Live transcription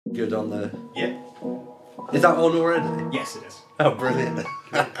Good on the... Yeah. Is that on already? Yes, it is. Oh, brilliant.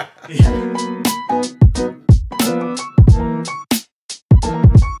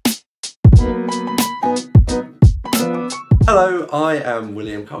 Hello, I am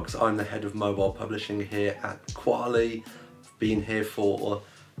William Cox. I'm the head of mobile publishing here at Kwalee. I've been here for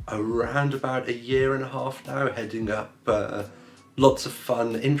around about a year and a half now, heading up lots of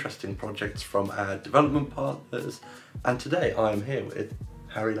fun, interesting projects from our development partners. And today I am here with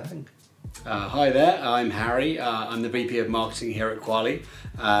Harry Lang. Hi there, I'm Harry. I'm the VP of Marketing here at Kwalee.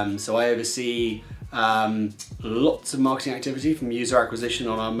 So I oversee lots of marketing activity from user acquisition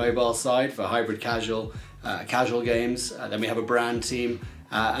on our mobile side for hybrid casual games. Then we have a brand team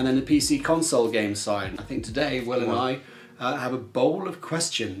and then the PC console game side. I think today Will and I have a bowl of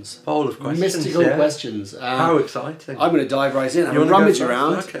questions. Bowl of questions, mystical questions. How exciting. I'm going to dive right in. I'm going to rummage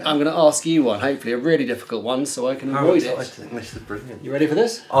around. Okay. I'm going to ask you one, hopefully a really difficult one so I can avoid it. This is brilliant. You ready for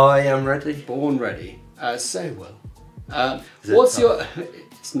this? I am ready. Born ready. So Will, what's your...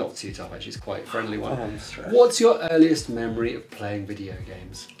 It's not too tough actually, it's quite a friendly one. Oh, I'm stressed. What's your earliest memory of playing video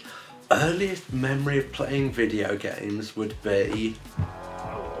games? Earliest memory of playing video games would be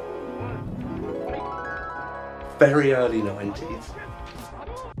very early 90s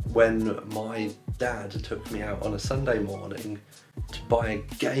when my dad took me out on a Sunday morning to buy a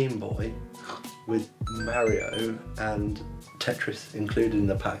Game Boy with Mario and Tetris included in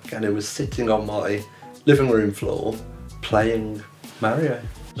the pack, and it was sitting on my living room floor playing Mario.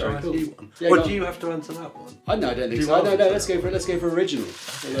 Very cool. Yeah, or do you have to answer that one? No, I don't think so. No, let's go for original.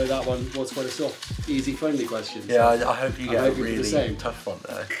 Although that one was quite a soft, easy, friendly question. Yeah, I hope you get a really the tough one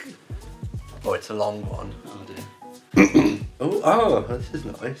there. Oh, it's a long one. Oh dear. oh, this is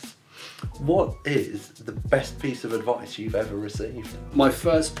nice. What is the best piece of advice you've ever received? My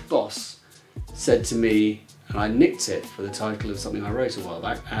first boss said to me, and I nicked it for the title of something I wrote a while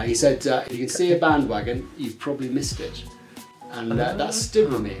back. He said, if you can see a bandwagon, you've probably missed it. And that stood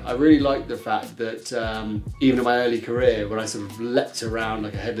with me. I really liked the fact that even in my early career, when I sort of leapt around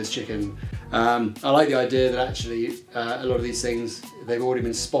like a headless chicken, I like the idea that actually a lot of these things, they've already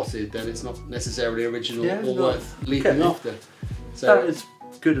been spotted, then it's not necessarily original or worth leaping after. So that is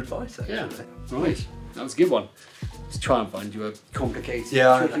good advice, actually. Yeah, right. That was a good one. Let's try and find you a complicated,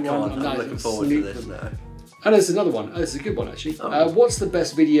 tricky one. I'm looking forward to this now. And there's another one. This is a good one, actually. What's the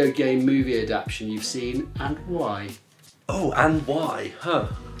best video game movie adaptation you've seen and why? Oh, and why?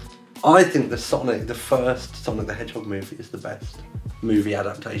 I think the first Sonic the Hedgehog movie is the best movie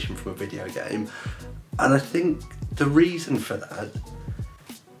adaptation from a video game. And I think the reason for that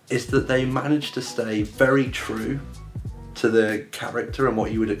is that they managed to stay very true to the character and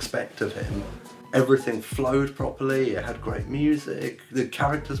what you would expect of him. Everything flowed properly, it had great music, the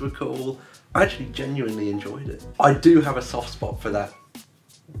characters were cool. I actually genuinely enjoyed it. I do have a soft spot for that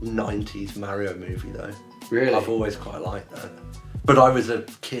 90s Mario movie though. Really? I've always quite liked that. But I was a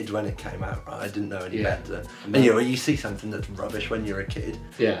kid when it came out, right? I didn't know any better. And you see something that's rubbish when you're a kid.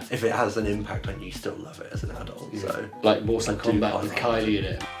 Yeah. If it has an impact on you, you still love it as an adult. Yeah. So like Mortal Kombat with Kylie in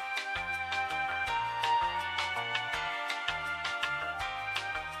it.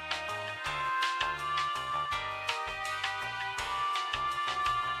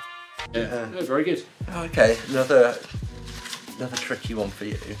 Yeah. No, very good. Okay, another tricky one for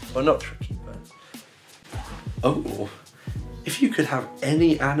you. Well, not tricky, but... Oh, if you could have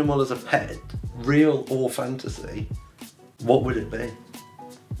any animal as a pet, real or fantasy, what would it be?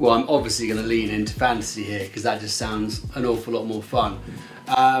 Well, I'm obviously going to lean into fantasy here because that just sounds an awful lot more fun.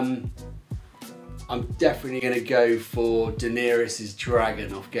 I'm definitely going to go for Daenerys'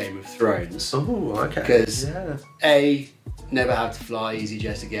 dragon off Game of Thrones. Oh, okay. Because A, never have to fly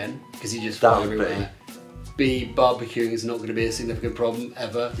EasyJet again because you just fly everywhere. B, barbecuing is not going to be a significant problem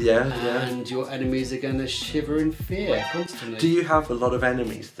ever. And your enemies are going to shiver in fear constantly. Do you have a lot of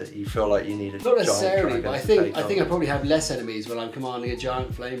enemies that you feel like you need a giant dragon? Not necessarily, but I think I probably have less enemies when I'm commanding a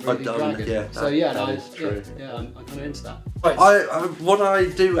giant flame-breathing dragon. Yeah, that is true. Yeah, I'm kind of into that. Right. What I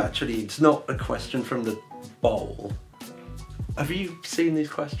do actually, it's not a question from the bowl. Have you seen these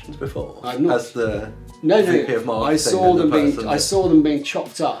questions before? I've not. As the No. VP of marketing, I saw them being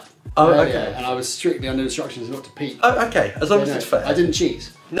chopped up. Oh, okay. And I was strictly under instructions not to peek. Oh, okay. As long as it's fair. I didn't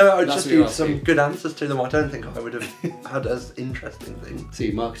cheat. No, I just need some good answers to them. I don't think I would have had as interesting things.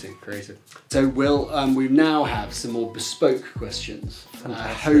 See, marketing, creative. So, Will, we now have some more bespoke questions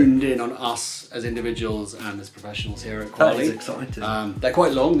honed in on us as individuals and as professionals here at Kwalee. That is exciting. They're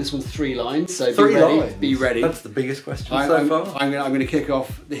quite long. This one's 3 lines, so be ready. That's the biggest question so far. I'm going to kick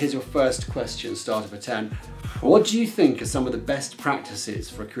off. Here's your first question, started for 10. What do you think are some of the best practices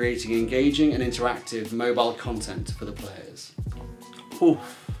for creating engaging and interactive mobile content for the players? Ooh.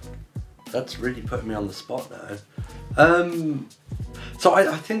 That's really putting me on the spot now. So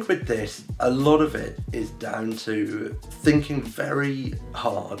I think with this, a lot of it is down to thinking very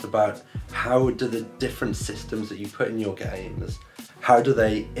hard about how do the different systems that you put in your games, how do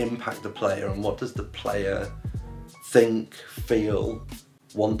they impact the player, and what does the player think, feel,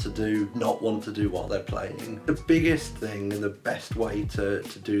 want to do, not want to do while they're playing. The biggest thing and the best way to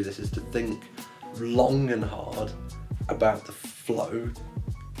do this is to think long and hard about the flow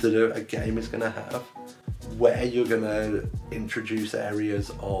that a game is going to have, where you're going to introduce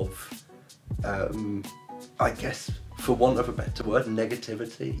areas of, I guess, for want of a better word,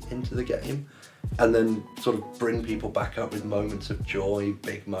 negativity into the game, and then sort of bring people back up with moments of joy,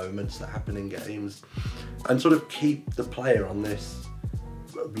 big moments that happen in games, and sort of keep the player on this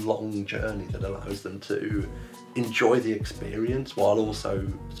long journey that allows them to enjoy the experience while also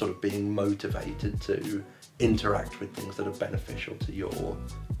sort of being motivated to interact with things that are beneficial to your,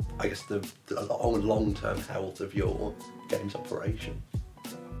 I guess, the long-term health of your game's operation.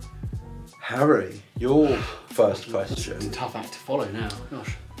 Harry, your first question. It's a tough act to follow now,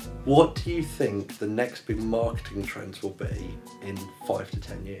 gosh. What do you think the next big marketing trends will be in 5 to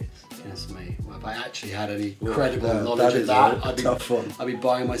 10 years? Yes, me. Well, if I actually had any credible knowledge of that, I'd be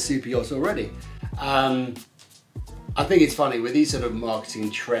buying my super yacht already. I think it's funny, with these sort of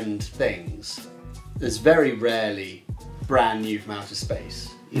marketing trend things, there's very rarely brand new from outer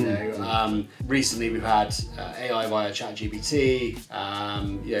space. You know, recently we've had AI via ChatGPT,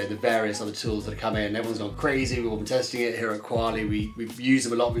 you know, the various other tools that have come in. Everyone's gone crazy. We've all been testing it here at Kwalee. We've used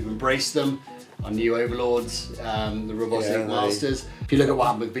them a lot. We've embraced them. Our new overlords, the robotic masters. If you look at what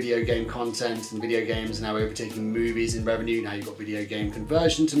happened with video game content and video games now overtaking movies in revenue, now you've got video game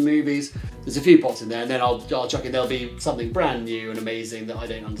conversion to movies. There's a few pots in there, and then I'll chuck in, there'll be something brand new and amazing that I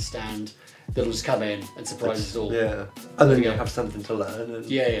don't understand, that'll just come in and surprise us all. Yeah, and then you have something to learn. And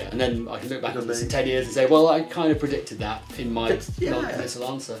and then I can look back at this in 10 years and say, well, I kind of predicted that in my non-committal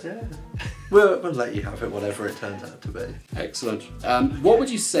answer. Yeah. We'll let you have it, whatever it turns out to be. Excellent. What would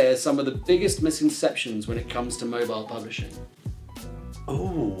you say are some of the biggest misconceptions when it comes to mobile publishing?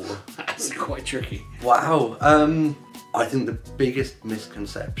 Oh, that's quite tricky. Wow. I think the biggest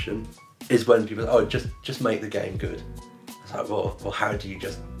misconception is when people say, oh, just make the game good. It's like, well, how do you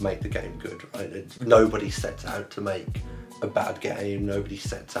just make the game good, right? Nobody sets out to make a bad game. Nobody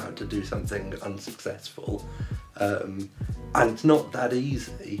sets out to do something unsuccessful. And it's not that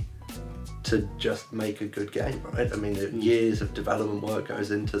easy to just make a good game, right? I mean, years of development work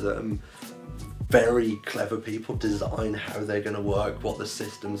goes into them. Very clever people design how they're going to work, what the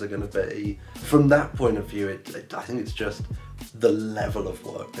systems are going to be. From that point of view, I think it's just the level of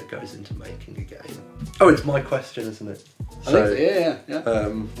work that goes into making a game. Oh, it's my question, isn't it? I think so, yeah.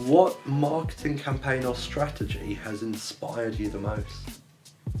 What marketing campaign or strategy has inspired you the most?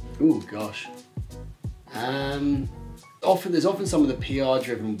 Oh gosh. There's often some of the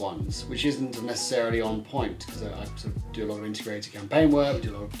PR-driven ones, which isn't necessarily on point, because I sort of do a lot of integrated campaign work, we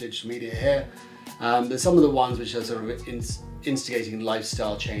do a lot of digital media here. There's some of the ones which are sort of instigating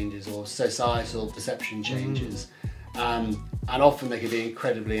lifestyle changes or societal perception changes, and often they can be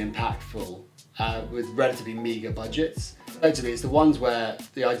incredibly impactful with relatively meagre budgets. Effectively, it's the ones where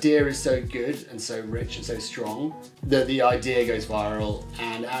the idea is so good and so rich and so strong that the idea goes viral,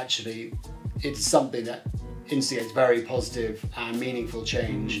 and actually it's something that instigates very positive and meaningful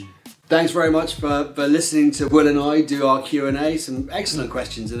change. Thanks very much for listening to Will and I do our Q&A. Some excellent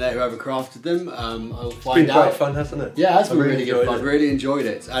questions in there, whoever crafted them. I'll find out. It's been quite fun, hasn't it? Yeah, it's been really good fun. Really enjoyed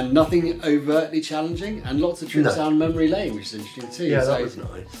it. And nothing overtly challenging, and lots of trips down memory lane, which is interesting too. Yeah, that was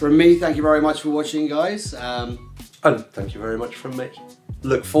nice. From me, thank you very much for watching, guys. And thank you very much from me.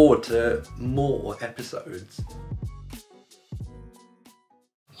 Look forward to more episodes.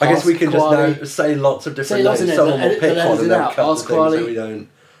 I guess we can just now say lots of different names. Someone will pick one and then cut the things so we don't...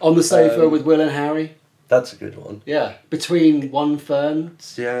 On the sofa with Will and Harry. That's a good one. Yeah, between one fern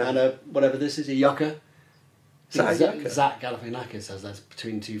and a, whatever this is, a yucca. Zach Galifianakis has that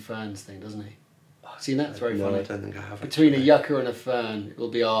between two ferns thing, doesn't he? Seen that? It's very funny. I don't think I have. Between a yucca and a fern, it will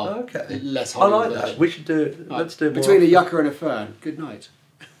be our less Hollywood version. I like that. We should do it. Let's do it more. Between a yucca and a fern. Good night.